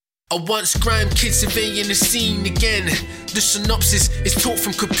I once grime kids surveying the scene again. The synopsis is taught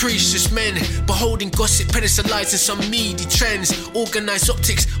from capricious men, beholding gossip pedestalizing some meaty trends. Organized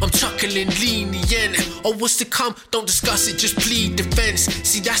optics, I'm chuckling lenient. Or what's to come, don't discuss it, just plead defense.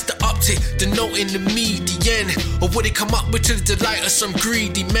 See, that's the uptick, denoting the median. Or would it come up with to the delight of some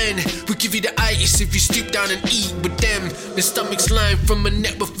greedy men? We give you the itis if you stoop down and eat with them. The stomach's lined from a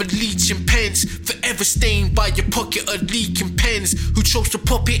network for leeching pens, forever stained by your pocket of leaking pens. Who chose to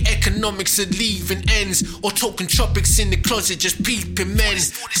pop it? Economics are leaving ends, or token tropics in the closet just peeping men.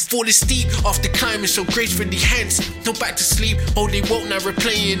 Falling steep after climbing so gracefully hence. No back to sleep, oh they won't now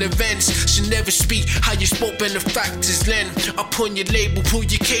replaying events. Should never speak how you spoke benefactors lend. Up on your label, pull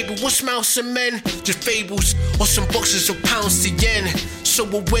your cable, what's mouse and men? Just fables, or some boxes of pounds to yen. So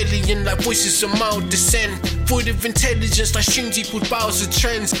Orwellian like voices of mild descent. Void of intelligence like streams equal bowels of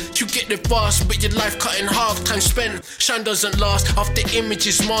trends. You get there fast but your life cut in half, time spent. Shine doesn't last after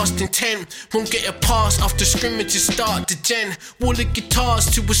images masked intent. Won't get a pass after scrimmages start to gen. Wall of guitars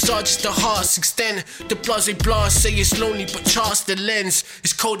to massage the heart's extent. The blase blast say it's lonely but charts the lens.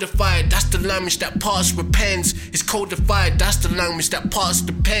 It's codified, that's the language that past repents. It's codified, that's the language that past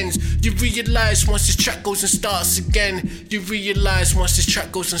depends. You realise once this track goes and starts again. You realise once this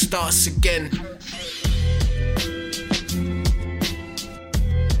track goes and starts again.